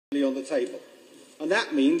on the table. And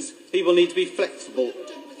that means people need to be flexible.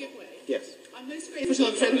 Yes. I'm most grateful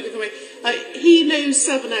to he knows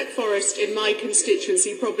Savernake Forest in my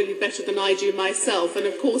constituency probably better than I do myself, and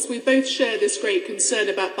of course we both share this great concern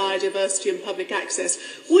about biodiversity and public access.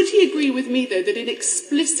 Would he agree with me, though, that in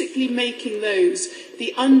explicitly making those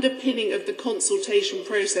the underpinning of the consultation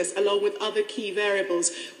process, along with other key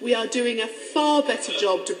variables, we are doing a far better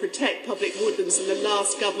job to protect public woodlands than the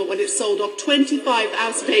last government when it sold off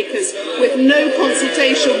 25,000 acres with no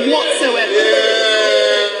consultation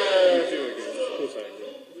whatsoever?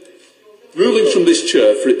 Rulings from this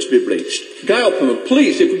chair for it to be breached. Guy Opperman,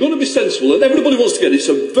 please, if we're going to be sensible, and everybody wants to get it, it's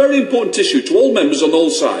a very important issue to all members on all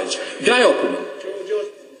sides. Guy Opperman.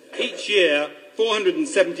 Each year,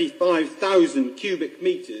 475,000 cubic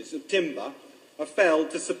metres of timber are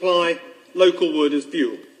felled to supply local wood as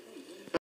fuel.